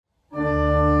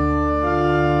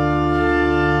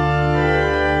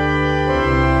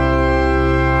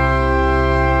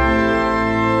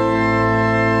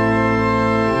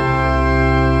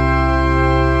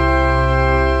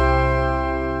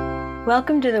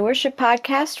Welcome to the worship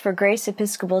podcast for Grace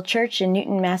Episcopal Church in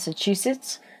Newton,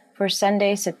 Massachusetts for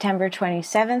Sunday, September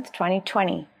 27th,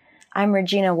 2020. I'm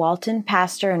Regina Walton,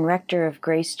 pastor and rector of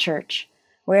Grace Church.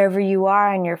 Wherever you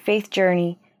are on your faith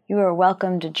journey, you are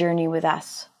welcome to journey with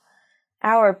us.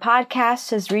 Our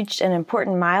podcast has reached an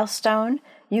important milestone.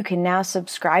 You can now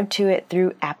subscribe to it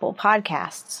through Apple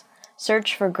Podcasts.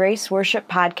 Search for Grace Worship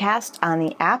Podcast on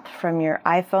the app from your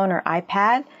iPhone or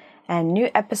iPad, and new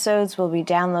episodes will be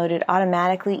downloaded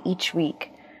automatically each week.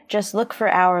 Just look for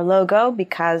our logo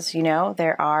because,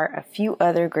 there are a few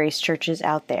other Grace churches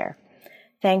out there.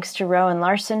 Thanks to Rowan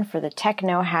Larson for the tech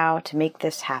know-how to make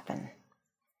this happen.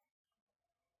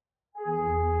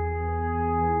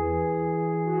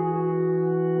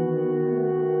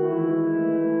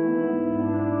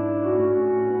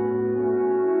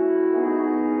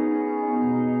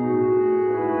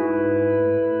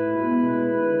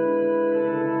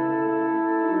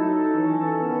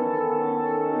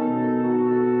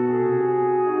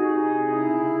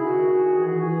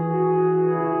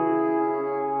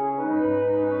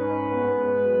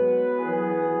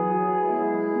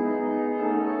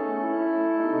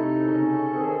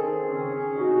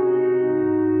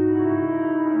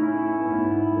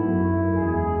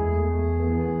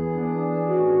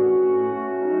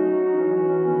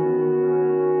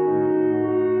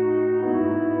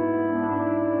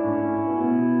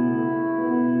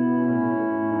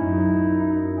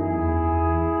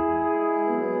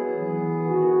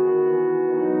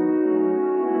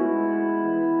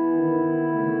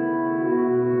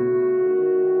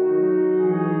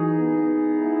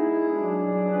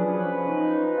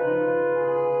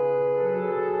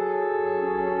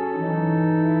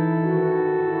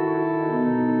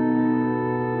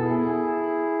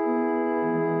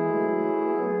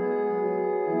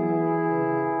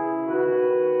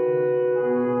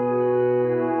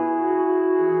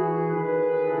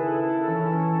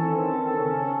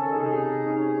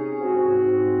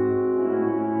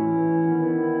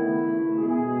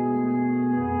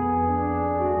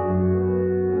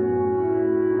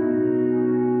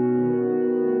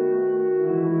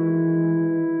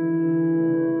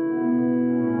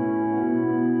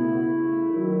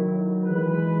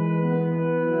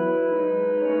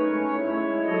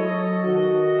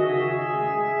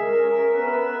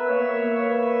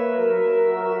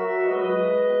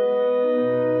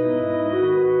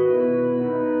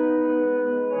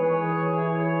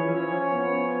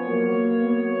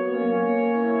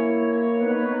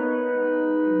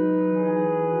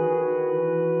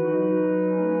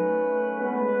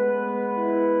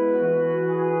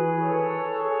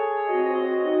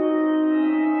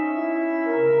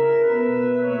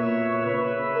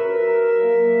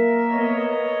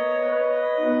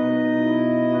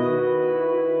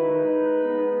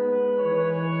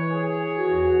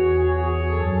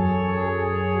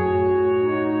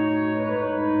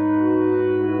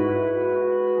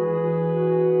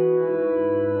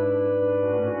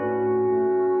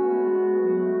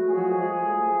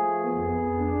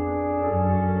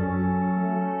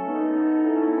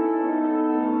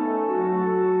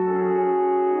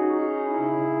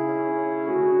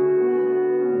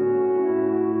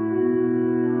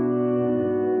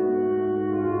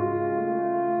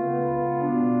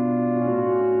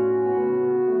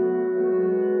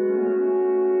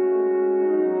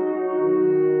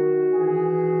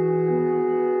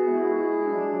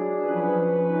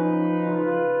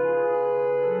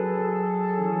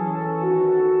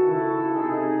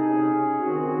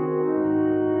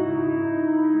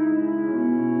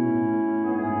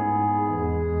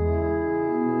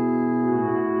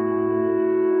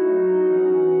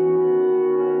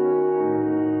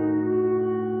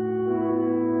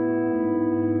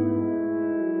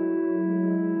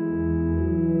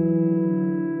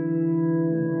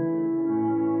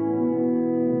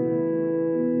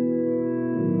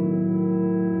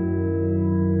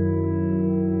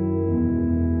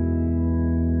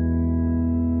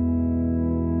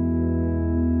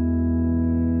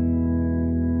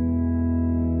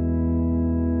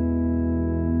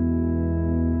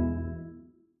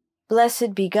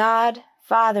 Blessed be God,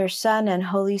 Father, Son, and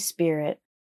Holy Spirit,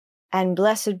 and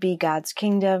blessed be God's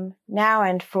kingdom, now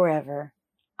and forever.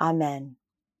 Amen.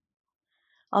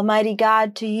 Almighty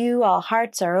God, to you all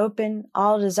hearts are open,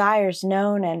 all desires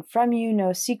known, and from you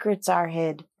no secrets are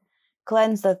hid.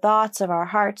 Cleanse the thoughts of our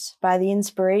hearts by the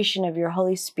inspiration of your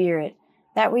Holy Spirit,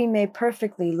 that we may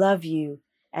perfectly love you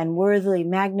and worthily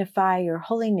magnify your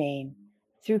holy name,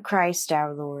 through Christ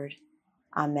our Lord.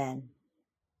 Amen.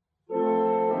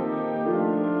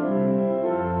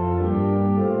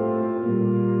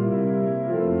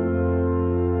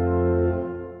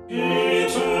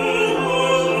 Eternal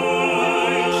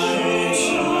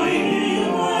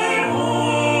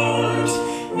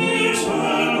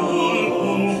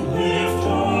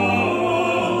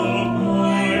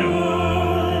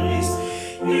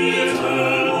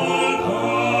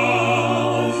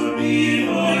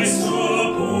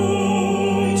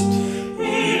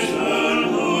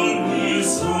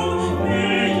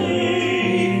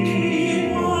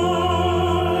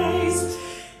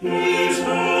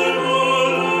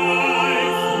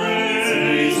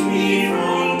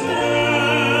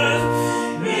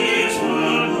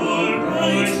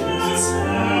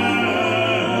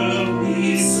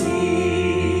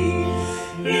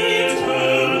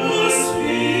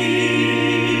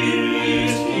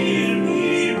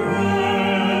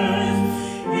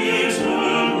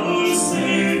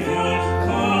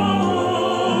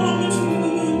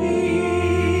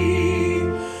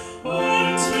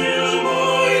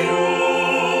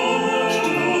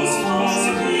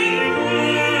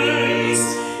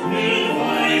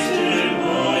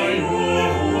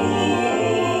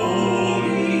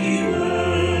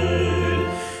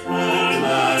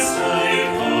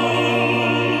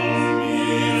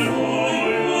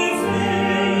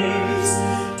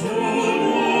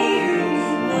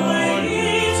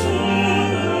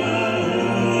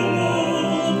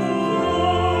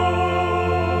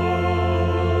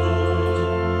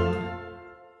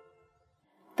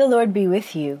Lord be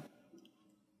with you.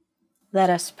 Let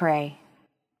us pray.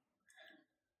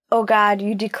 O God,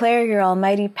 you declare your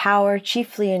almighty power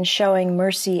chiefly in showing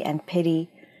mercy and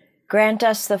pity. Grant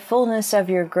us the fullness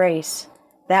of your grace,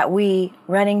 that we,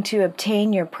 running to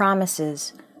obtain your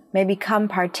promises, may become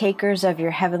partakers of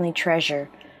your heavenly treasure.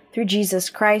 Through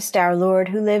Jesus Christ our Lord,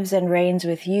 who lives and reigns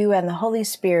with you and the Holy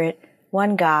Spirit,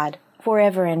 one God,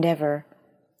 forever and ever.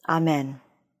 Amen.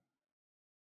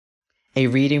 A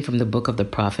reading from the book of the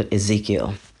prophet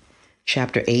Ezekiel,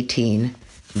 chapter 18,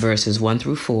 verses 1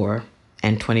 through 4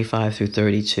 and 25 through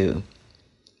 32.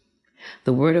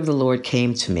 The word of the Lord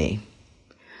came to me.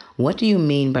 What do you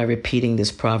mean by repeating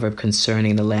this proverb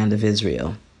concerning the land of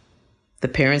Israel? The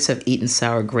parents have eaten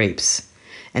sour grapes,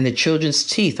 and the children's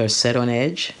teeth are set on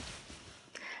edge?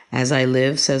 As I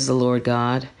live, says the Lord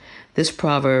God, this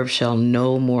proverb shall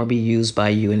no more be used by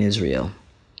you in Israel.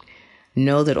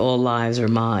 Know that all lives are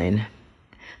mine.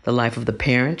 The life of the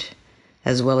parent,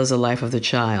 as well as the life of the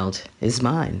child, is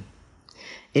mine.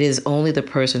 It is only the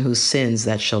person who sins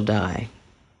that shall die.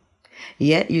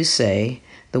 Yet you say,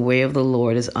 the way of the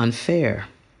Lord is unfair.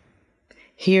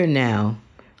 Hear now,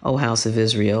 O house of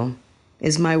Israel,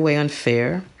 is my way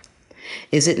unfair?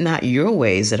 Is it not your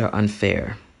ways that are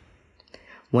unfair?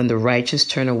 When the righteous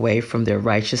turn away from their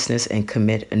righteousness and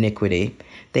commit iniquity,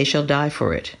 they shall die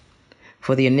for it.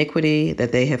 For the iniquity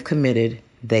that they have committed,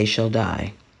 they shall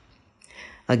die.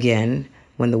 Again,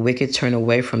 when the wicked turn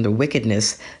away from the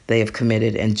wickedness they have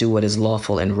committed and do what is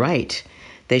lawful and right,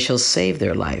 they shall save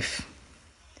their life.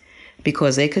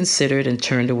 Because they considered and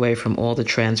turned away from all the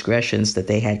transgressions that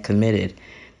they had committed,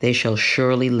 they shall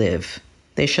surely live.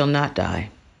 They shall not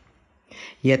die.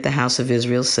 Yet the house of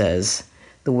Israel says,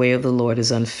 the way of the Lord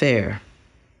is unfair.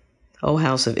 O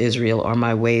house of Israel, are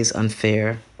my ways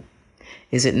unfair?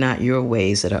 Is it not your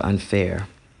ways that are unfair?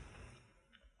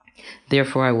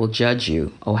 Therefore I will judge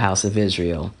you, O house of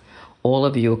Israel, all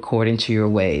of you according to your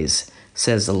ways,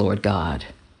 says the Lord God.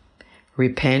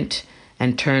 Repent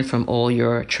and turn from all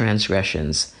your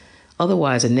transgressions,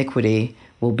 otherwise iniquity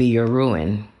will be your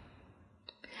ruin.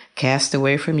 Cast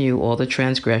away from you all the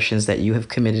transgressions that you have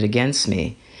committed against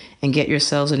me, and get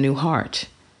yourselves a new heart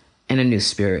and a new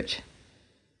spirit.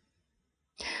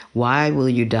 Why will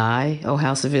you die, O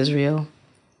house of Israel?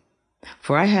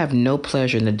 For I have no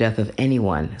pleasure in the death of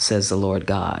anyone, says the Lord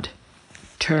God.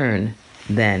 Turn,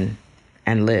 then,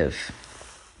 and live.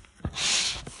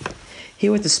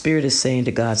 Hear what the Spirit is saying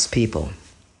to God's people.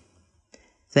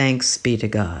 Thanks be to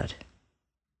God.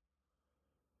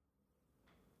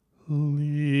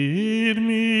 Lead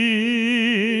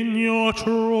me in your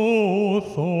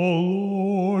truth, O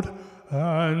Lord,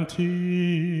 and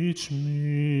teach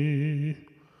me.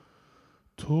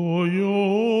 To you,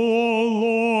 O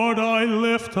Lord, I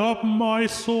lift up my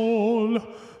soul.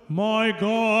 My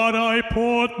God, I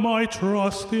put my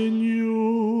trust in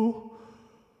you.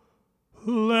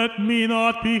 Let me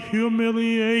not be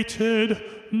humiliated,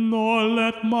 nor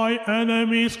let my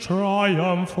enemies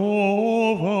triumph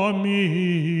over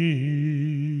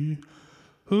me.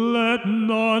 Let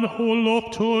none who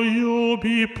look to you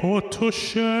be put to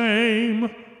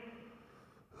shame.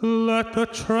 Let the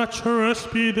treacherous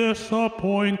be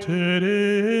disappointed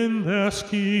in their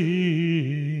schemes.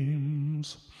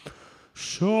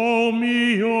 Show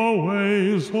me your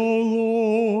ways, O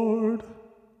Lord,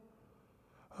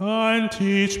 and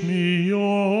teach me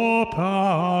your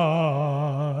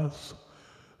paths.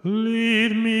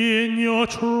 Lead me in your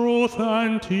truth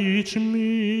and teach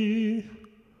me.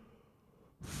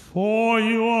 For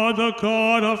you are the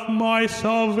God of my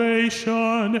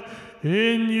salvation.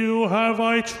 In you have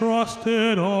I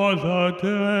trusted all the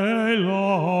day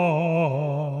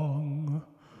long.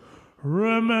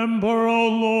 Remember, O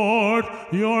Lord,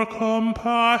 your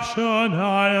compassion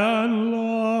and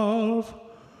love,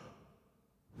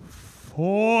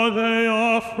 for they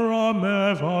are from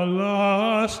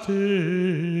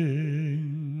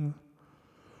everlasting.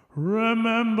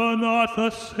 Remember not the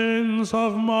sins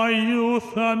of my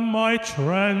youth and my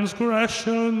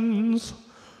transgressions.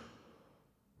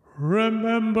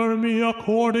 Remember me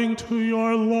according to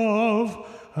your love,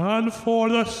 and for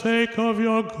the sake of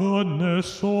your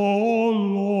goodness, O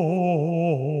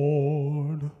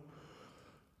Lord.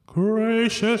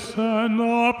 Gracious and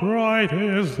upright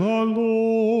is the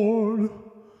Lord.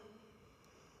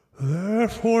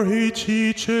 Therefore he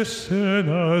teaches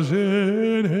sinners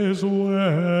in his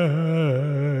way.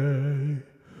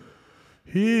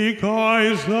 He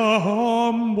guides the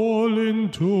humble in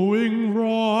doing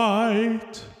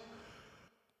right,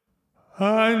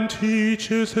 and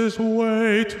teaches his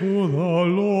way to the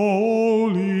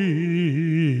lowly.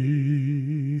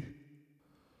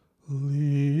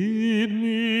 Lead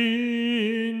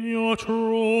me in your the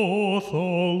truth,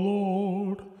 O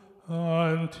Lord,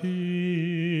 and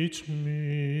teach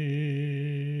me.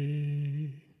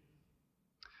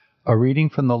 A reading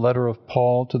from the letter of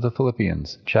Paul to the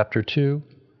Philippians, chapter 2,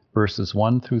 verses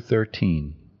 1 through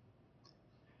 13.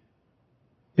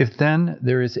 If then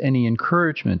there is any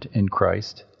encouragement in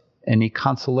Christ, any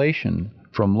consolation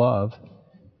from love,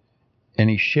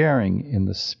 any sharing in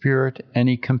the Spirit,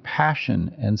 any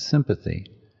compassion and sympathy,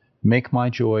 make my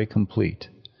joy complete.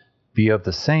 Be of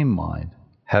the same mind,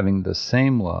 having the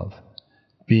same love,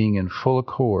 being in full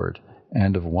accord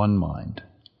and of one mind.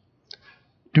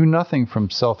 Do nothing from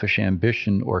selfish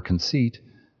ambition or conceit,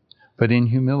 but in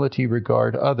humility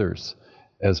regard others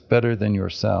as better than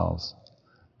yourselves.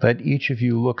 Let each of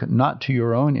you look not to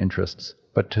your own interests,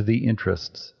 but to the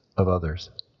interests of others.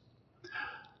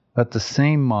 Let the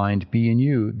same mind be in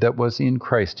you that was in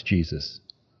Christ Jesus,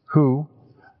 who,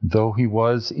 though he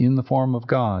was in the form of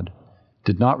God,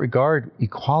 did not regard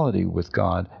equality with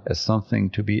God as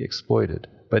something to be exploited,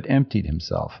 but emptied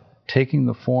himself, taking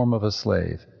the form of a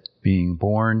slave, being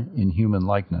born in human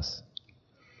likeness.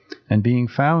 And being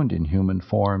found in human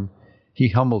form, he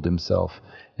humbled himself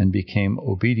and became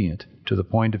obedient to the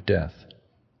point of death,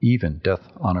 even death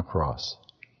on a cross.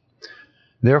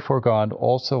 Therefore God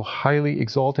also highly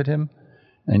exalted him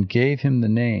and gave him the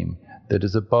name that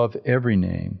is above every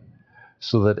name,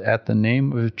 so that at the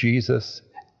name of Jesus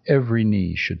every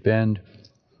knee should bend,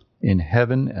 in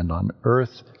heaven and on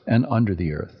earth and under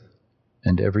the earth,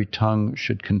 and every tongue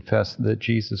should confess that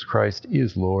Jesus Christ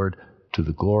is Lord, to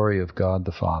the glory of God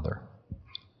the Father.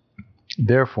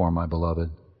 Therefore, my beloved,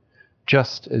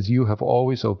 just as you have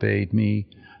always obeyed me,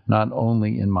 not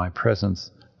only in my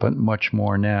presence, but much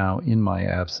more now in my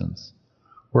absence,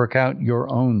 work out your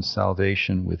own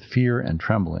salvation with fear and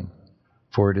trembling,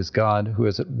 for it is God who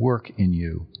is at work in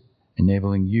you,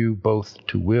 enabling you both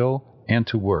to will and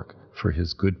to work for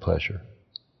his good pleasure.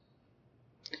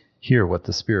 Hear what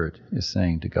the Spirit is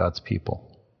saying to God's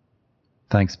people.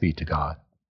 Thanks be to God.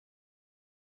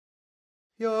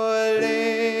 Your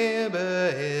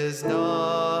labor is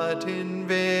not in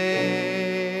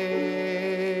vain,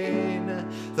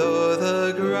 though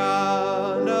the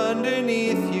ground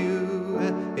underneath you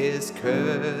is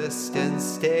cursed and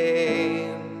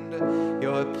stained.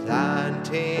 Your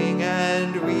planting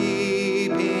and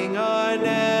reaping are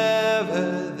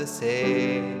never the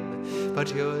same,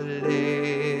 but your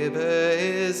labor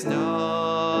is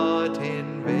not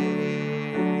in vain.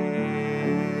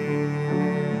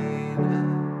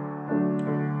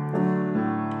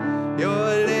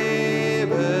 Your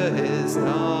labor is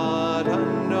not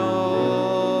unknown,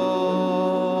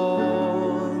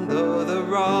 though the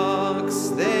rocks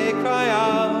they cry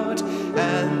out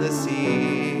and the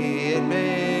sea it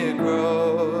may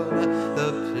groan.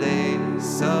 The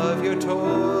place of your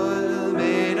toil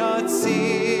may not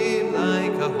seem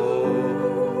like a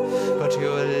home, but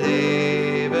your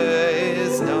labor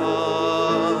is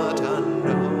not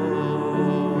unknown.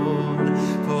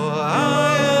 For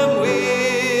I am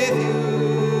with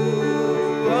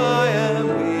you, I am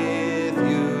with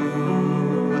you,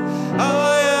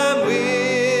 I am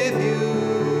with you,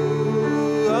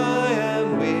 I am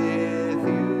with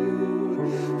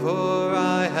you. For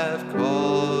I have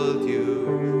called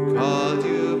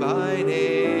you by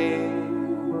name.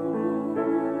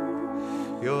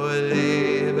 Your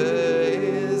labor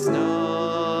is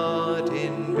not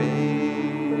in vain.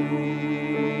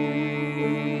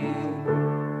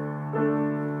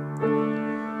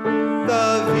 The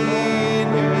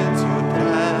vineyards you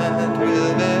plant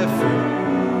will bear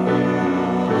fruit.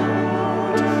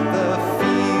 The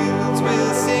fields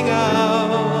will sing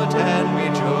out and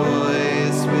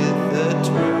rejoice with the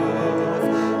truth.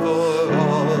 For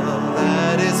all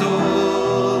that is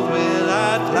old will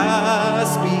at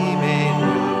last be made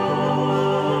new.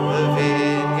 The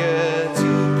vineyards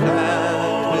you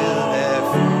plant will bear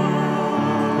fruit.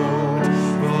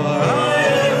 For I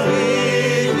am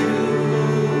with you,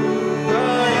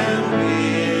 I am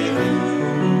with you,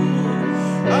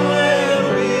 I am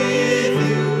with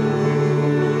you,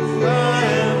 I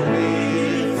am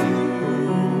with you.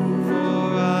 For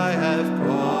I have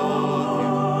called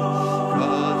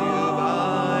you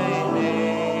by name.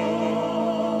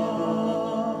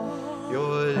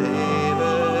 Your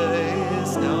labor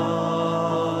is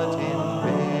not in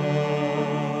vain.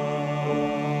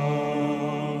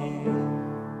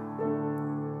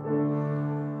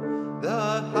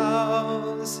 The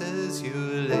houses you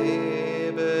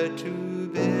labor to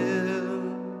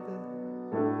build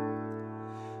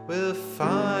will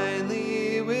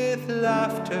finally with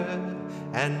laughter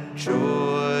and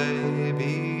joy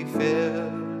be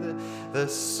filled. The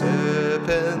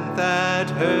serpent that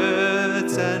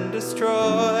hurts and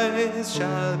destroys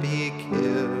shall be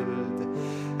killed,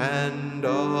 and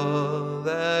all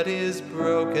that is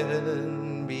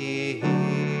broken be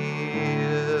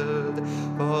healed.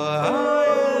 For I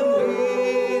am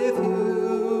with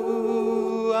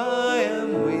you, I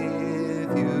am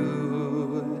with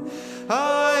you,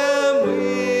 I am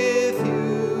with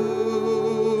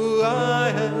you,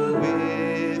 I am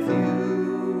with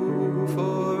you,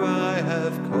 for I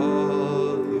have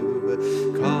called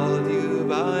you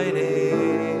by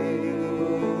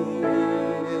name.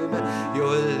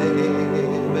 Your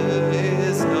labor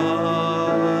is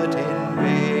not in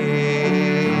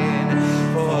vain,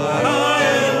 for I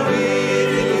am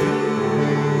with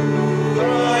you,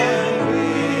 I am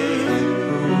with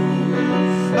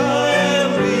you, I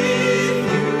am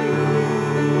with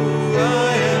you,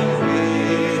 I am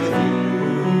with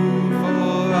you,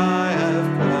 for I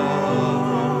have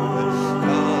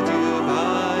called you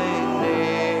by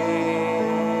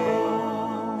name.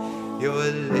 Your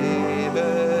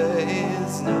labor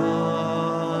is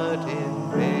not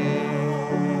in vain.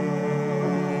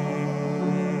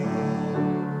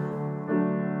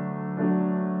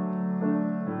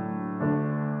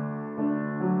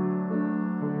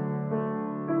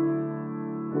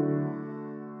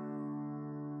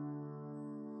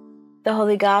 The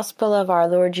Holy Gospel of our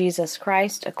Lord Jesus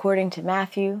Christ according to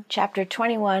Matthew, chapter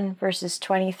 21, verses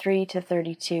 23 to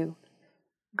 32.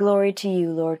 Glory to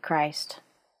you, Lord Christ.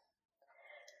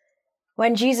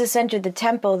 When Jesus entered the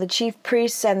temple, the chief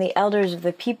priests and the elders of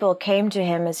the people came to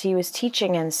him as he was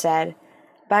teaching and said,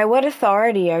 "By what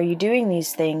authority are you doing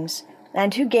these things,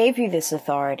 and who gave you this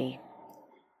authority?"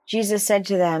 Jesus said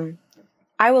to them,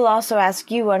 "I will also ask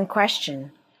you one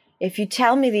question. If you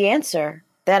tell me the answer,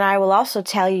 then I will also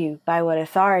tell you by what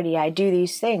authority I do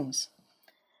these things.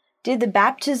 Did the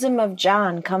baptism of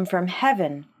John come from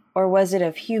heaven, or was it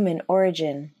of human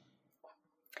origin?"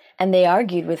 And they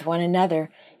argued with one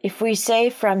another, "If we say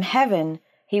from heaven,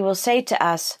 he will say to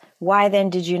us, 'Why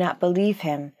then did you not believe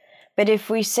him?' But if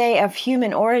we say of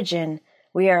human origin,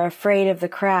 we are afraid of the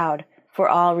crowd, for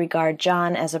all regard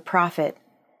John as a prophet."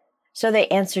 So they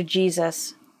answered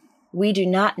Jesus, "We do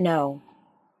not know."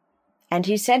 And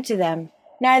he said to them,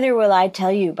 "Neither will I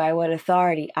tell you by what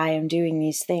authority I am doing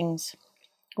these things.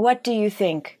 What do you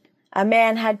think? A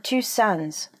man had 2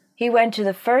 sons. He went to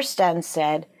the first and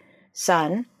said,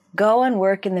 'Son, go and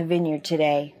work in the vineyard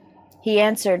today.' He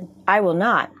answered, 'I will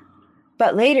not.'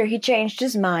 But later he changed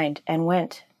his mind and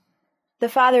went. The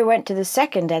father went to the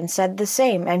second and said the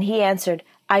same, and he answered,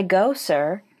 'I go,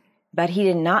 sir.' But he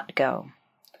did not go.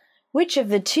 Which of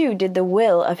the 2 did the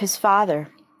will of his father?"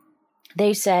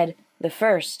 They said, "The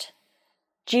first."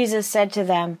 Jesus said to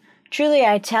them, "Truly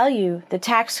I tell you, the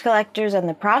tax collectors and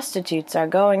the prostitutes are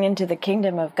going into the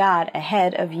kingdom of God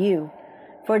ahead of you.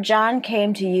 For John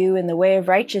came to you in the way of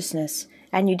righteousness,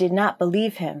 and you did not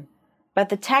believe him. But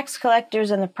the tax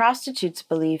collectors and the prostitutes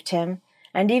believed him,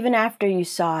 and even after you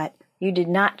saw it, you did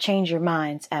not change your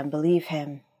minds and believe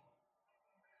him."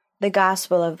 The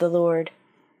Gospel of the Lord.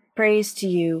 Praise to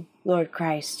you, Lord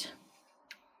Christ.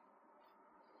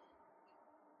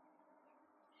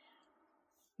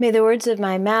 May the words of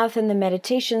my mouth and the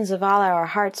meditations of all our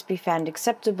hearts be found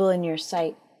acceptable in your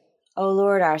sight, O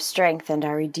Lord, our strength and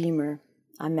our Redeemer.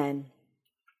 Amen.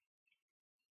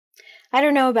 I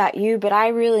don't know about you, but I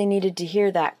really needed to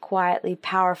hear that quietly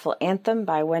powerful anthem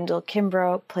by Wendell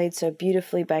Kimbrough, played so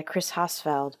beautifully by Chris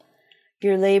Hosfeld.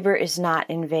 Your labor is not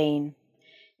in vain.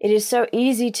 It is so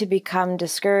easy to become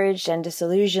discouraged and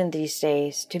disillusioned these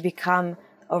days, to become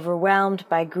overwhelmed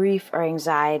by grief or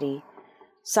anxiety.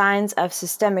 Signs of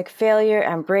systemic failure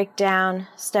and breakdown,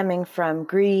 stemming from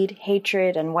greed,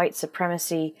 hatred, and white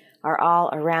supremacy, are all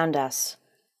around us.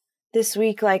 This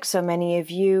week, like so many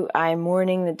of you, I am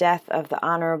mourning the death of the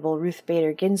Honorable Ruth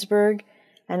Bader Ginsburg,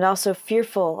 and also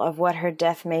fearful of what her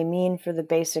death may mean for the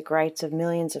basic rights of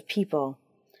millions of people.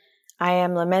 I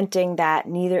am lamenting that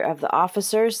neither of the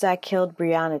officers that killed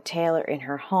Breonna Taylor in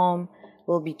her home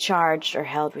will be charged or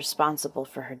held responsible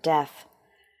for her death.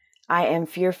 I am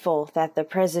fearful that the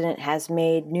president has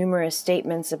made numerous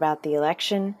statements about the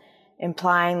election,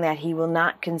 implying that he will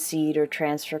not concede or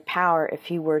transfer power if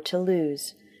he were to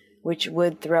lose, which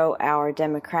would throw our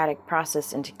democratic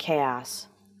process into chaos.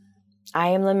 I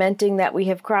am lamenting that we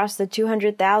have crossed the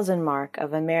 200,000 mark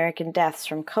of American deaths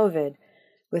from COVID,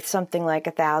 with something like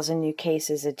 1,000 new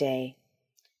cases a day.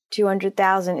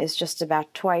 200,000 is just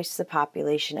about twice the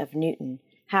population of Newton.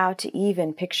 How to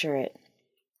even picture it?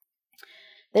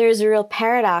 There is a real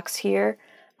paradox here.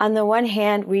 On the one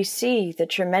hand, we see the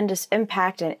tremendous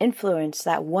impact and influence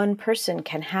that one person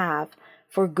can have,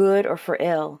 for good or for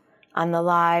ill, on the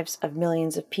lives of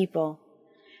millions of people.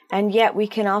 And yet we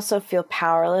can also feel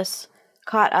powerless,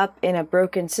 caught up in a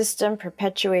broken system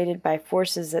perpetuated by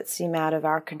forces that seem out of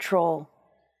our control.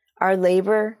 Our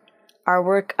labor, our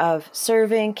work of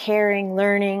serving, caring,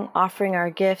 learning, offering our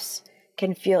gifts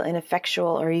can feel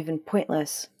ineffectual or even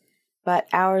pointless, but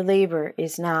our labor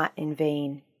is not in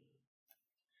vain.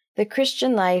 The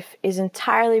Christian life is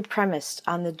entirely premised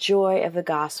on the joy of the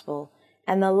gospel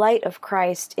and the light of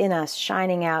Christ in us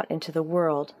shining out into the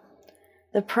world.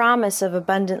 The promise of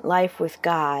abundant life with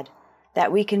God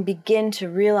that we can begin to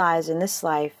realize in this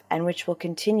life and which will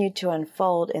continue to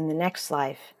unfold in the next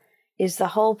life is the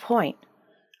whole point.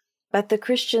 But the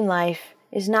Christian life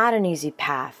is not an easy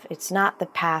path. It's not the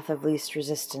path of least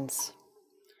resistance.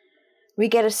 We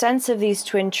get a sense of these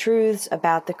twin truths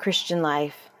about the Christian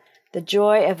life, the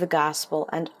joy of the gospel,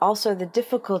 and also the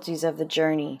difficulties of the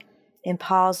journey in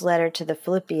Paul's letter to the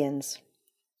Philippians.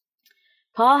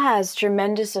 Paul has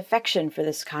tremendous affection for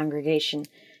this congregation.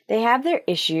 They have their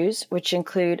issues, which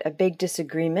include a big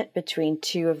disagreement between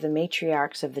two of the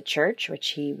matriarchs of the church, which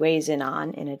he weighs in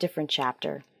on in a different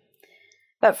chapter.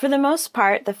 But for the most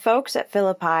part, the folks at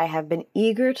Philippi have been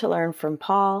eager to learn from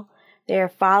Paul. They are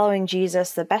following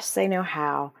Jesus the best they know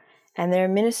how, and their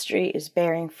ministry is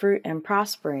bearing fruit and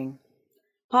prospering.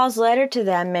 Paul's letter to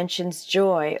them mentions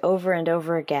joy over and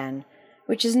over again,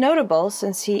 which is notable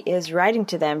since he is writing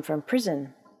to them from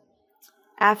prison.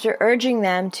 After urging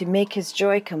them to make his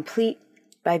joy complete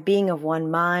by being of one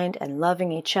mind and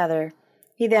loving each other,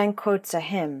 he then quotes a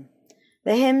hymn.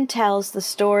 The hymn tells the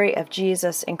story of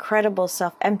Jesus' incredible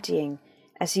self-emptying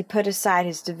as he put aside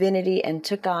his divinity and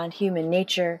took on human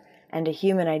nature and a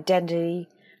human identity,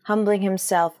 humbling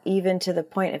himself even to the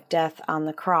point of death on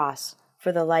the cross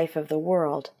for the life of the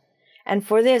world. And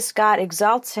for this, God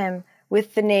exalts him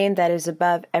with the name that is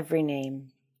above every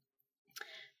name.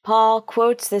 Paul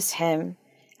quotes this hymn,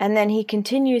 and then he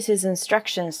continues his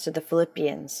instructions to the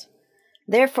Philippians.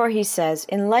 Therefore, he says,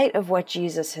 in light of what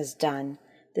Jesus has done,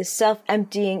 this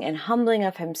self-emptying and humbling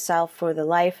of himself for the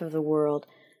life of the world,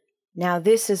 now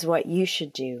this is what you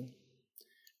should do.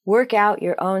 Work out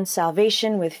your own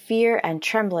salvation with fear and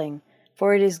trembling,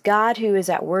 for it is God who is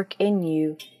at work in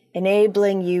you,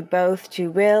 enabling you both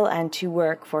to will and to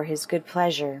work for his good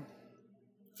pleasure.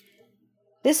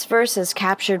 This verse has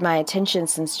captured my attention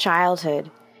since childhood.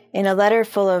 In a letter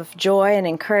full of joy and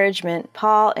encouragement,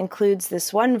 Paul includes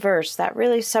this one verse that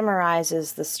really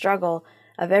summarizes the struggle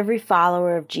of every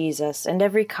follower of Jesus and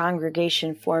every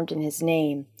congregation formed in his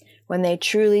name when they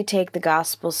truly take the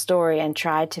gospel story and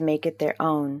try to make it their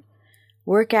own.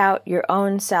 Work out your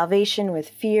own salvation with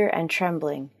fear and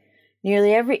trembling.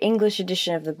 Nearly every English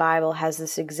edition of the Bible has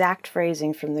this exact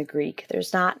phrasing from the Greek.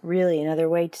 There's not really another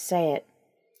way to say it.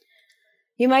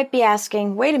 You might be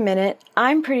asking, wait a minute,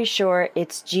 I'm pretty sure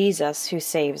it's Jesus who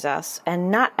saves us and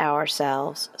not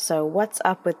ourselves, so what's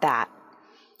up with that?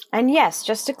 And yes,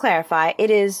 just to clarify,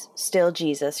 it is still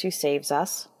Jesus who saves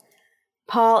us.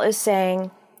 Paul is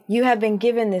saying, you have been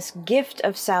given this gift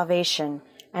of salvation,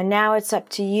 and now it's up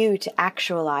to you to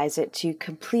actualize it, to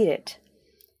complete it.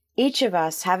 Each of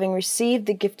us, having received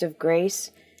the gift of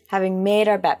grace, having made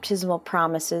our baptismal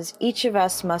promises, each of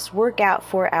us must work out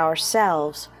for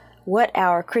ourselves what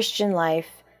our Christian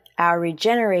life, our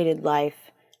regenerated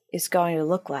life, is going to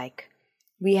look like.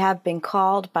 We have been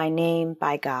called by name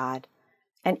by God,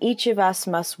 and each of us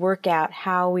must work out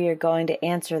how we are going to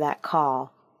answer that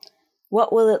call.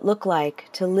 What will it look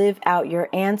like to live out your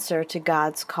answer to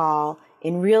God's call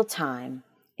in real time,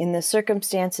 in the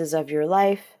circumstances of your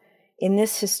life, in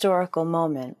this historical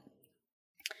moment?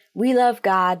 We love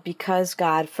God because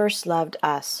God first loved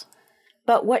us.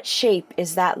 But what shape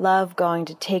is that love going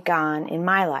to take on in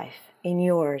my life, in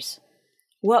yours?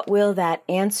 What will that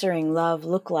answering love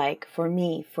look like for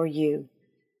me, for you?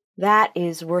 That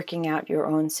is working out your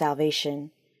own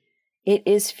salvation. It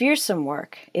is fearsome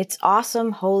work. It's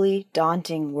awesome, holy,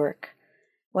 daunting work.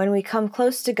 When we come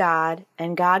close to God,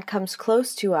 and God comes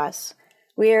close to us,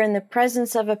 we are in the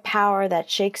presence of a power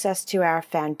that shakes us to our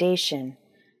foundation,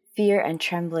 fear and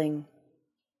trembling.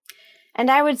 And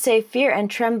I would say fear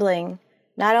and trembling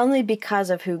not only because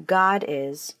of who God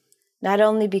is, not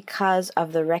only because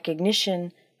of the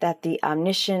recognition that the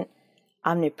omniscient,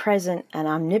 omnipresent, and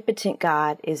omnipotent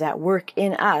God is at work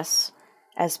in us,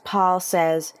 as Paul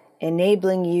says,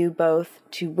 enabling you both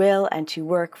to will and to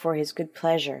work for his good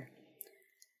pleasure.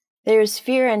 There is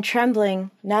fear and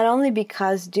trembling not only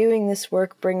because doing this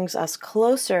work brings us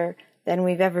closer than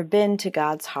we've ever been to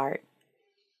God's heart.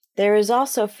 There is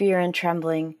also fear and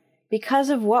trembling because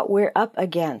of what we're up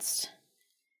against.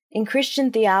 In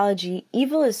Christian theology,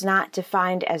 evil is not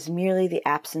defined as merely the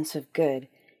absence of good.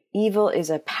 Evil is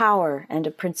a power and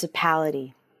a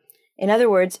principality. In other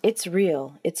words, it's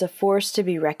real. It's a force to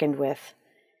be reckoned with.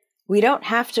 We don't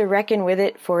have to reckon with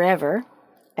it forever.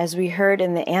 As we heard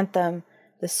in the anthem,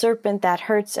 the serpent that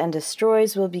hurts and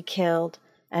destroys will be killed,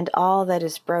 and all that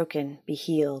is broken be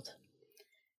healed.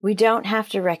 We don't have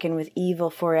to reckon with evil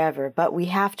forever, but we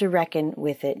have to reckon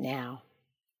with it now.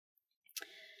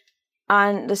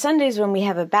 On the Sundays when we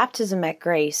have a baptism at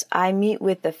Grace, I meet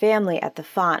with the family at the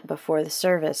font before the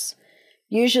service.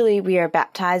 Usually we are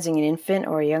baptizing an infant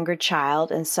or a younger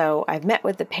child, and so I've met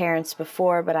with the parents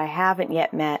before, but I haven't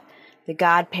yet met the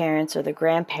godparents or the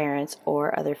grandparents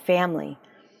or other family.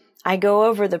 I go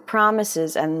over the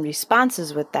promises and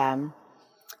responses with them,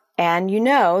 and you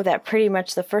know that pretty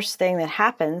much the first thing that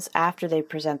happens after they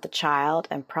present the child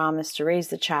and promise to raise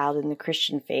the child in the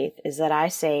Christian faith is that I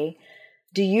say,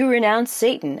 "Do you renounce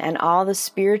Satan and all the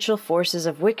spiritual forces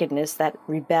of wickedness that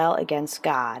rebel against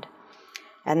God?"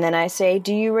 And then I say,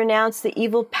 "Do you renounce the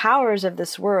evil powers of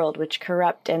this world which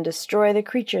corrupt and destroy the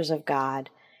creatures of God?"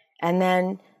 And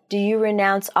then, "Do you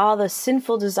renounce all the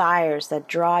sinful desires that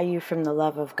draw you from the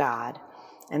love of God?"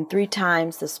 And 3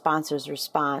 times the sponsors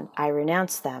respond, "I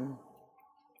renounce them."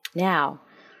 Now,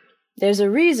 there's a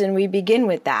reason we begin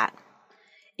with that.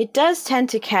 It does tend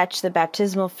to catch the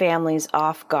baptismal families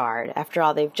off guard. After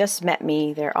all, they've just met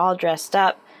me, they're all dressed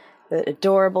up, the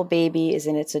adorable baby is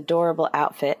in its adorable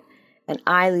outfit, and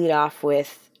I lead off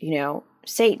with,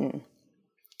 Satan.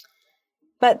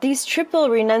 But these triple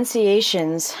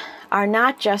renunciations are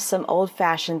not just some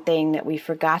old-fashioned thing that we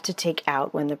forgot to take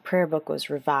out when the prayer book was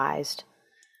revised.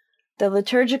 The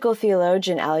liturgical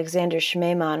theologian Alexander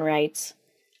Schmemann writes,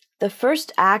 "The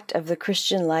first act of the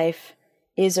Christian life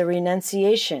is a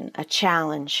renunciation, a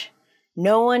challenge.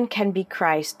 No one can be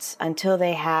Christ's until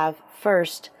they have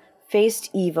first faced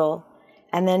evil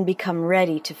and then become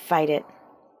ready to fight it."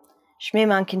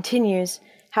 Schmemann continues,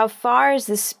 "How far is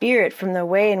the Spirit from the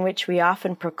way in which we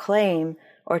often proclaim,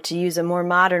 or to use a more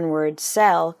modern word,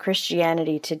 sell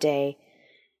Christianity today?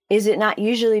 Is it not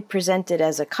usually presented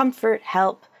as a comfort,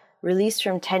 help, release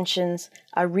from tensions,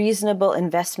 a reasonable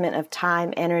investment of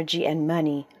time, energy, and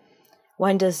money?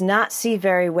 One does not see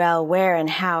very well where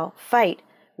and how fight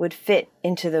would fit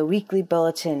into the weekly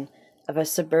bulletin of a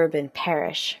suburban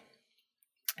parish."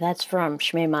 That's from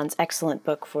Schmemann's excellent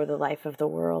book, For the Life of the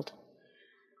World.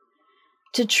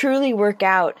 To truly work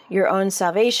out your own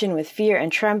salvation with fear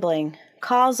and trembling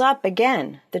calls up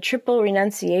again the triple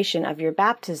renunciation of your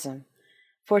baptism.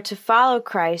 For to follow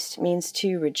Christ means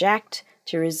to reject,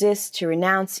 to resist, to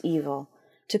renounce evil,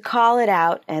 to call it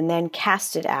out and then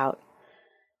cast it out.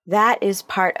 That is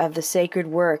part of the sacred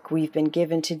work we've been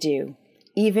given to do,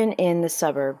 even in the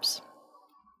suburbs.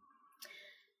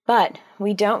 But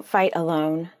we don't fight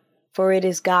alone, for it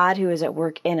is God who is at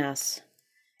work in us.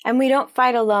 And we don't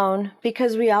fight alone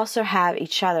because we also have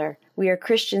each other. We are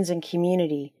Christians in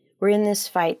community. We're in this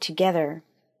fight together.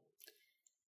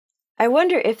 I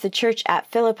wonder if the church at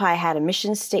Philippi had a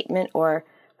mission statement or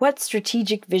what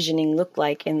strategic visioning looked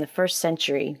like in the first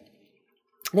century.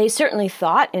 They certainly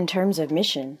thought in terms of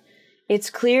mission.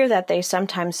 It's clear that they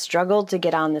sometimes struggled to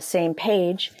get on the same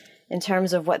page in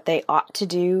terms of what they ought to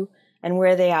do and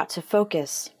where they ought to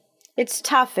focus. It's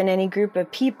tough in any group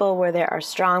of people where there are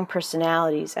strong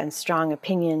personalities and strong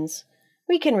opinions.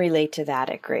 We can relate to that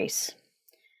at Grace.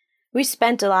 We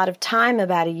spent a lot of time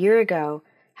about a year ago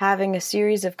having a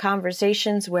series of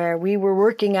conversations where we were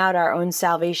working out our own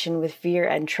salvation with fear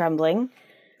and trembling.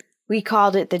 We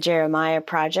called it the Jeremiah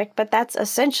Project, but that's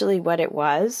essentially what it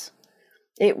was.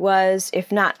 It was,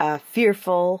 if not a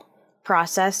fearful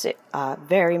process,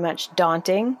 very much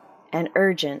daunting and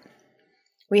urgent.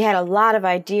 We had a lot of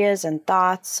ideas and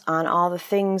thoughts on all the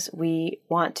things we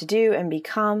want to do and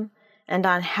become, and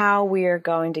on how we are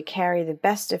going to carry the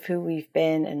best of who we've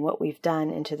been and what we've done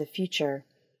into the future.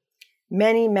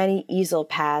 Many, many easel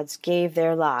pads gave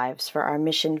their lives for our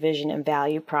mission, vision, and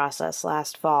value process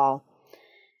last fall.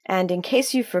 And in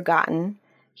case you've forgotten,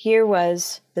 here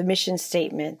was the mission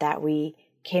statement that we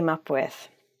came up with.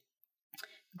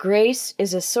 Grace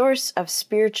is a source of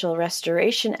spiritual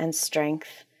restoration and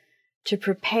strength to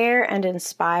prepare and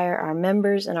inspire our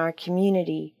members and our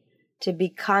community to be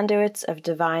conduits of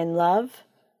divine love,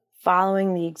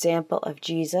 following the example of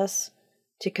Jesus,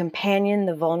 to companion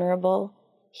the vulnerable,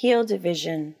 heal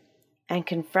division, and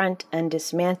confront and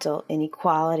dismantle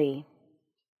inequality.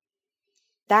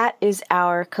 That is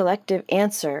our collective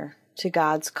answer to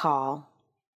God's call.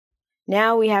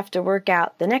 Now we have to work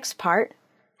out the next part,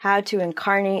 how to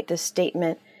incarnate the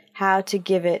statement, how to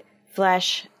give it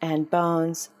flesh and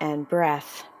bones and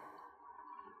breath.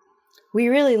 We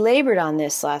really labored on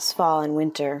this last fall and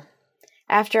winter.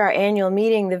 After our annual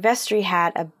meeting, the vestry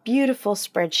had a beautiful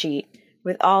spreadsheet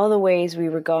with all the ways we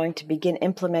were going to begin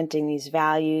implementing these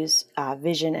values,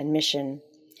 vision, and mission.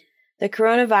 The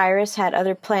coronavirus had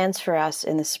other plans for us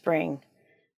in the spring,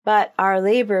 but our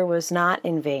labor was not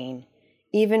in vain.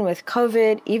 Even with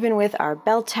COVID, even with our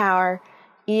bell tower,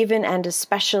 even and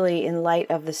especially in light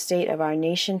of the state of our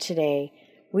nation today,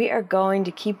 we are going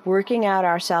to keep working out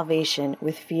our salvation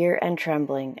with fear and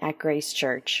trembling at Grace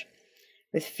Church.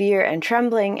 With fear and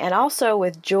trembling, and also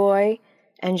with joy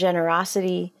and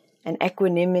generosity and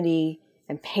equanimity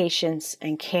and patience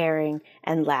and caring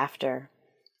and laughter.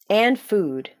 And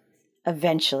food.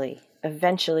 Eventually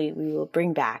we will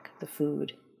bring back the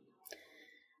food.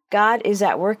 God is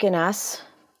at work in us,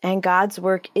 and God's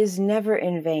work is never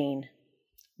in vain.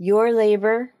 Your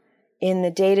labor in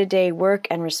the day-to-day work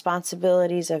and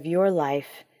responsibilities of your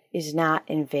life is not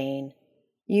in vain.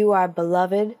 You are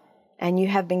beloved, and you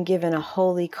have been given a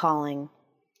holy calling.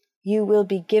 You will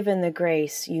be given the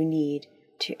grace you need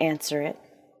to answer it.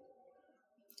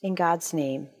 In God's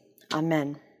name,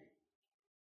 amen.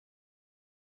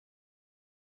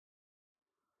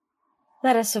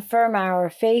 Let us affirm our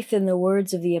faith in the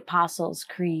words of the Apostles'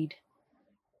 Creed.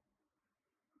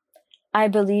 I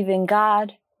believe in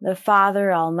God, the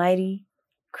Father Almighty,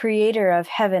 creator of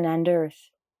heaven and earth.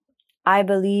 I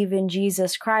believe in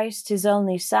Jesus Christ, his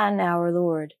only Son, our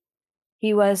Lord.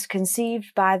 He was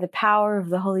conceived by the power of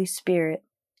the Holy Spirit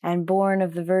and born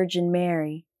of the Virgin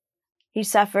Mary. He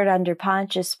suffered under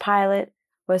Pontius Pilate,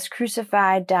 was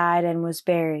crucified, died, and was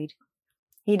buried.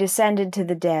 He descended to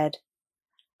the dead.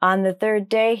 On the third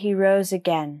day he rose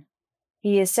again.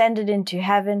 He ascended into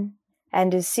heaven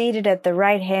and is seated at the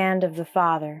right hand of the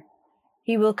Father.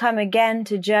 He will come again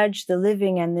to judge the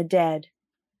living and the dead.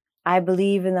 I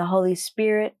believe in the Holy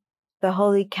Spirit, the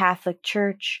Holy Catholic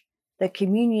Church, the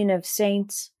communion of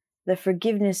saints, the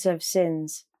forgiveness of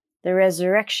sins, the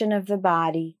resurrection of the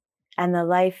body, and the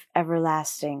life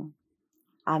everlasting.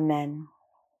 Amen.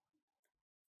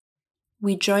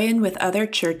 We join with other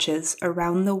churches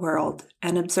around the world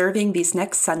in observing these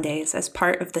next Sundays as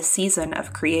part of the season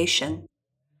of creation.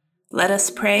 Let us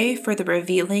pray for the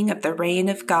revealing of the reign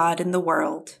of God in the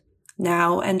world,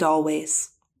 now and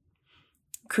always.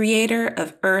 Creator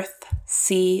of earth,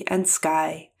 sea, and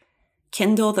sky,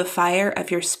 kindle the fire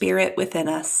of your Spirit within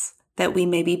us, that we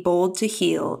may be bold to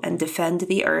heal and defend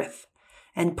the earth,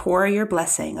 and pour your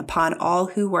blessing upon all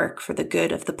who work for the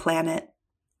good of the planet.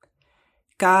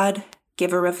 God,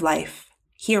 giver of life,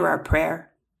 hear our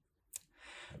prayer.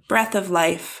 Breath of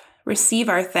life, receive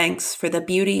our thanks for the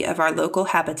beauty of our local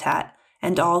habitat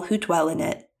and all who dwell in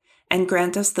it, and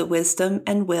grant us the wisdom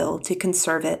and will to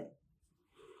conserve it.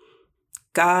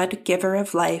 God, giver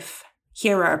of life,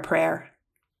 hear our prayer.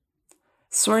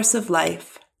 Source of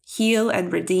life, heal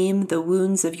and redeem the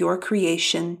wounds of your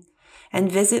creation, and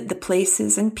visit the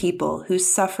places and people who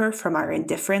suffer from our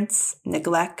indifference,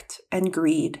 neglect, and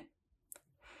greed.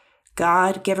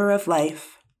 God, giver of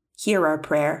life, hear our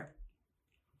prayer.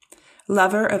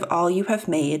 Lover of all you have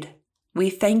made, we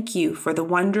thank you for the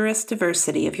wondrous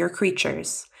diversity of your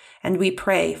creatures, and we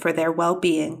pray for their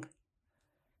well-being.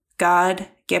 God,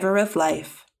 giver of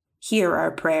life, hear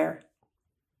our prayer.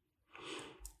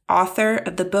 Author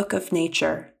of the Book of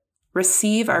Nature,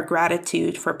 receive our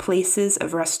gratitude for places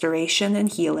of restoration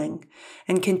and healing,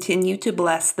 and continue to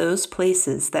bless those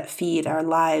places that feed our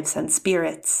lives and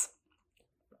spirits.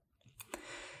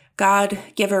 God,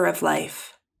 giver of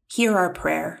life, hear our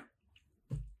prayer.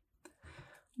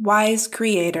 Wise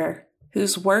Creator,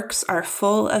 whose works are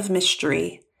full of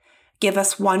mystery, give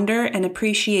us wonder and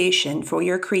appreciation for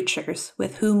your creatures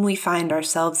with whom we find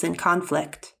ourselves in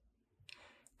conflict.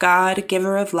 God,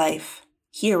 giver of life,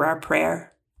 hear our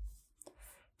prayer.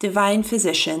 Divine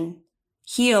Physician,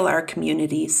 heal our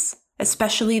communities,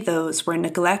 especially those where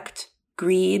neglect,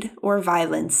 greed, or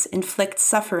violence inflict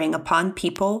suffering upon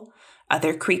people,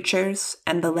 other creatures,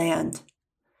 and the land.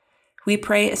 We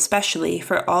pray especially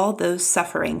for all those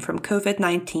suffering from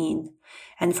COVID-19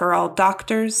 and for all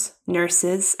doctors,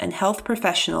 nurses, and health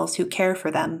professionals who care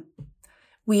for them.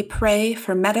 We pray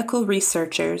for medical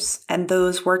researchers and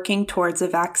those working towards a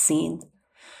vaccine.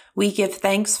 We give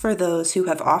thanks for those who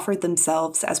have offered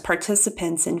themselves as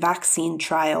participants in vaccine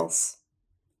trials.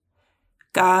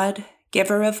 God,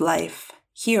 giver of life,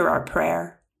 hear our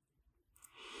prayer.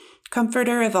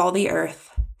 Comforter of all the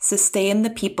earth, sustain the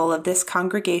people of this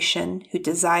congregation who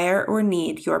desire or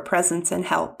need your presence and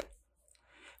help.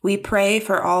 We pray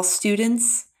for all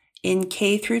students in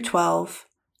K through 12,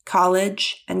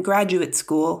 college, and graduate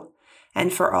school,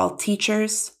 and for all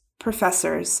teachers,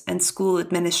 professors, and school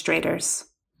administrators.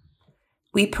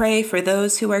 We pray for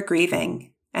those who are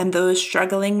grieving, and those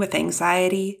struggling with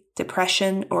anxiety,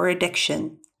 depression, or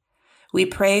addiction. We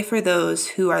pray for those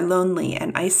who are lonely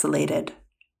and isolated.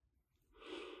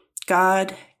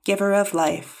 God, giver of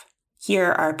life,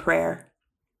 hear our prayer.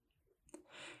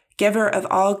 Giver of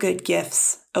all good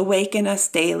gifts, awaken us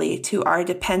daily to our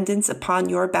dependence upon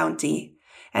your bounty,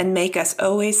 and make us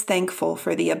always thankful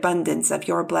for the abundance of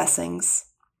your blessings.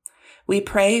 We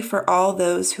pray for all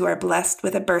those who are blessed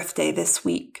with a birthday this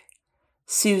week: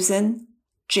 Susan,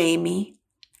 Jamie,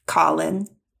 Colin,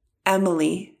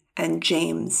 Emily, and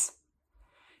James.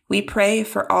 We pray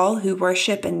for all who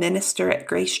worship and minister at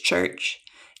Grace Church,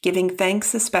 giving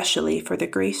thanks especially for the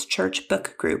Grace Church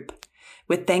Book Group,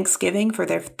 with thanksgiving for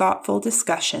their thoughtful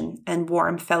discussion and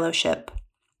warm fellowship.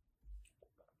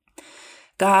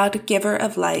 God, giver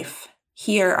of life,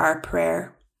 hear our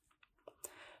prayer.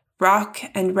 Rock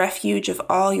and refuge of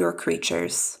all your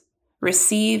creatures,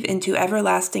 receive into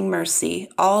everlasting mercy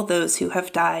all those who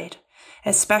have died,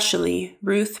 especially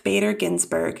Ruth Bader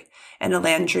Ginsburg and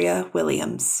Elandria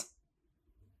Williams.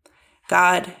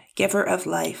 God, giver of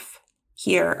life,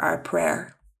 hear our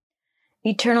prayer.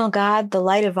 Eternal God, the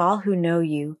light of all who know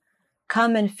you,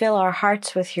 come and fill our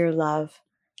hearts with your love.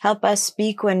 Help us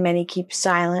speak when many keep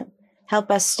silent. Help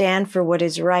us stand for what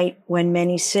is right when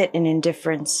many sit in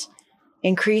indifference.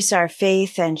 Increase our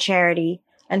faith and charity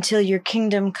until your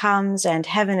kingdom comes and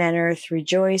heaven and earth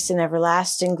rejoice in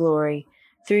everlasting glory.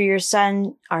 Through your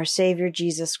Son, our Savior,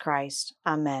 Jesus Christ.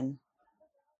 Amen.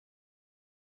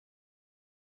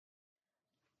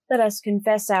 Let us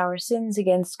confess our sins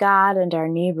against God and our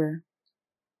neighbor.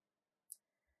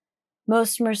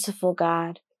 Most merciful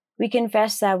God, we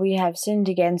confess that we have sinned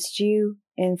against you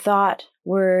in thought,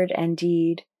 word, and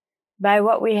deed, by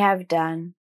what we have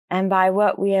done, and by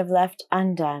what we have left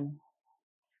undone.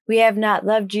 We have not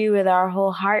loved you with our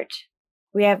whole heart.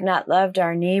 We have not loved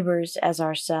our neighbors as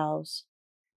ourselves.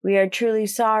 We are truly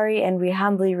sorry, and we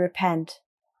humbly repent.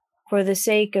 For the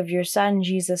sake of your Son,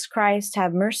 Jesus Christ,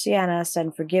 have mercy on us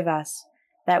and forgive us,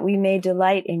 that we may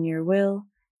delight in your will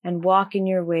and walk in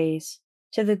your ways,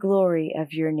 to the glory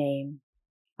of your name.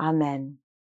 Amen.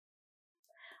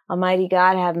 Almighty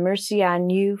God, have mercy on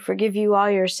you, forgive you all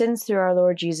your sins through our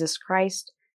Lord Jesus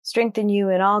Christ, strengthen you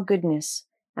in all goodness,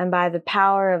 and by the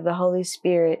power of the Holy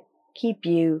Spirit, keep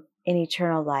you in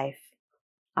eternal life.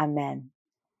 Amen.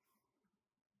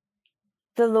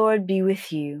 The Lord be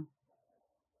with you.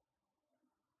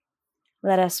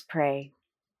 Let us pray.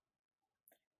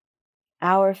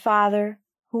 Our Father,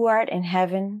 who art in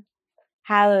heaven,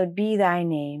 hallowed be thy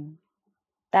name.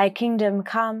 Thy kingdom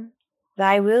come,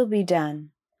 thy will be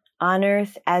done, on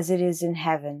earth as it is in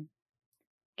heaven.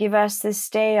 Give us this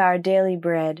day our daily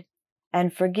bread,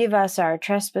 and forgive us our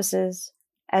trespasses,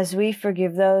 as we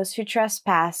forgive those who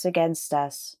trespass against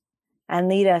us. And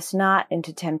lead us not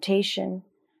into temptation,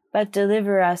 but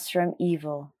deliver us from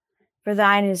evil. For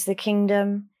thine is the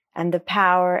kingdom, and the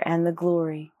power, and the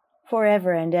glory,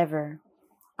 forever and ever.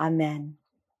 Amen.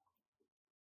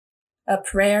 A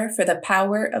prayer for the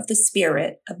power of the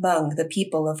Spirit among the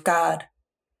people of God.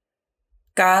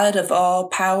 God of all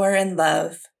power and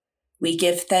love, we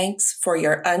give thanks for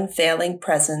your unfailing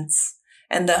presence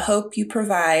and the hope you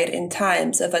provide in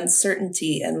times of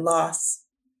uncertainty and loss.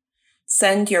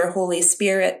 Send your Holy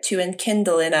Spirit to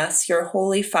enkindle in us your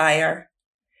holy fire.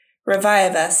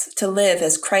 Revive us to live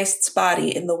as Christ's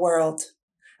body in the world,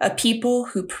 a people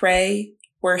who pray,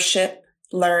 worship,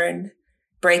 learn,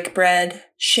 break bread,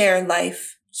 share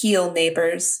life, heal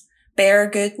neighbors, bear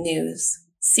good news,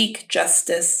 seek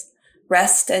justice,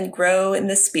 rest and grow in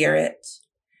the Spirit.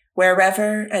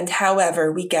 Wherever and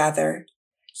however we gather,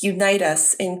 unite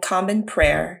us in common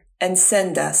prayer and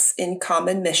send us in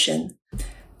common mission,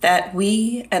 that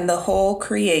we and the whole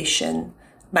creation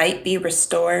might be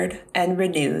restored and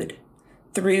renewed.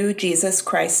 Through Jesus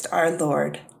Christ our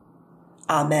Lord.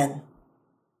 Amen.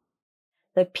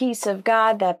 The peace of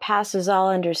God that passes all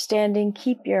understanding,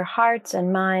 keep your hearts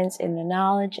and minds in the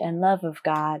knowledge and love of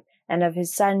God and of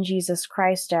his Son, Jesus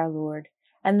Christ our Lord.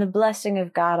 And the blessing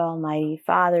of God Almighty,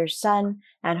 Father, Son,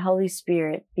 and Holy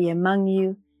Spirit be among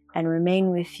you and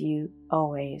remain with you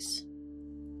always.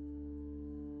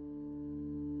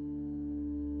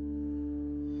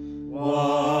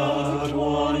 What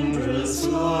wondrous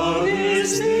love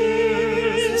is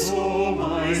this, O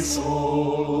my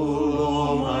soul,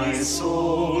 O my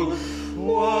soul?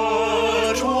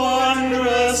 What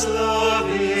wondrous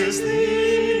love is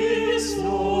this,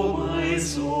 O my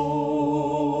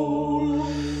soul?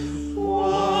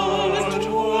 What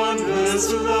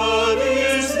wondrous love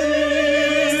is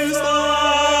this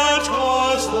that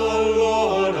caused the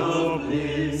Lord of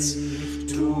bliss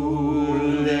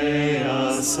to lay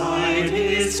aside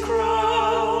his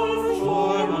crown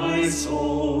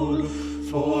soul,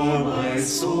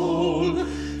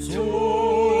 to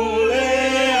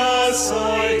lay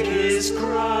aside his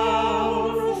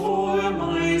crown for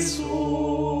my soul.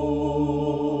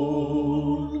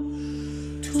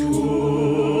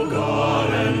 To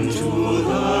God and to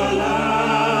the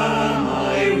Lamb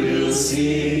I will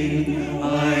sing,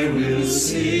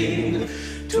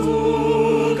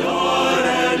 to God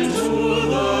and to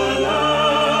the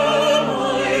Lamb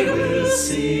I will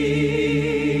sing.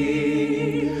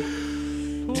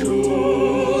 To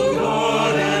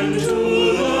God and to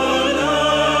the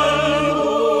Lamb,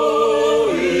 who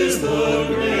is the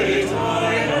great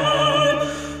I am,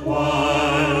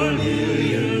 while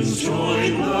millions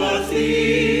join the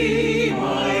theme,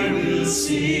 I will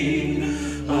sing,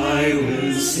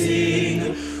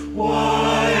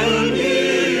 while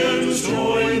millions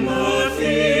join the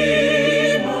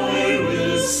theme, I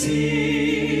will sing.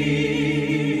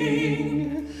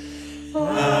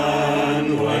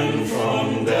 And when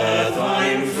from death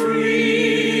I'm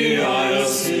free, I'll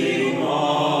sing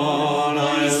on,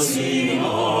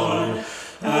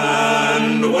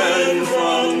 and when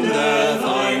from death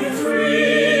I'm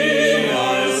free,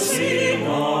 I'll sing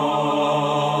on.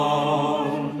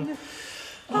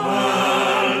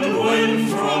 And when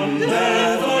from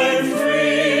death I'm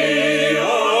free,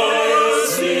 I'll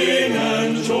sing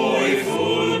and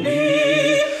joyful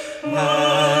be,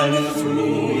 and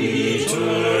through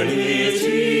eternity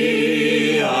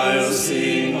I'll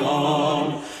sing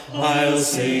on,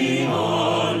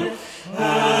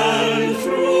 and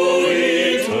through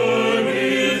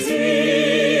eternity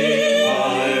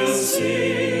I'll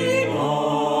sing on.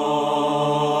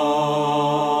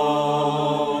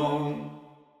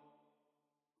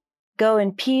 Go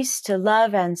in peace to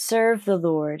love and serve the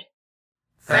Lord.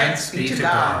 Thanks be to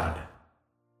God.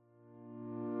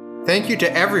 Thank you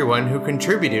to everyone who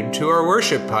contributed to our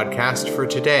worship podcast for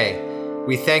today.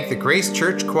 We thank the Grace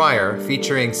Church Choir,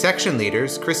 featuring section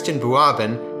leaders Kristen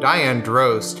Buabin, Diane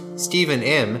Drost, Stephen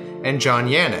Im, and John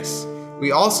Yanis.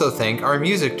 We also thank our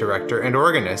music director and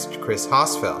organist, Chris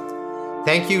Hosfeld.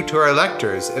 Thank you to our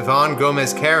lectors, Yvonne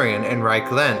Gomez-Carrion and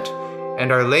Reich Lent,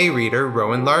 and our lay reader,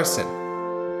 Rowan Larson.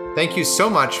 Thank you so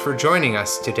much for joining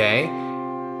us today,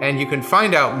 and you can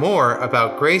find out more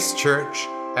about Grace Church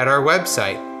at our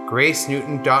website,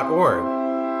 gracenewton.org.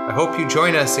 I hope you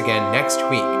join us again next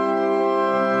week.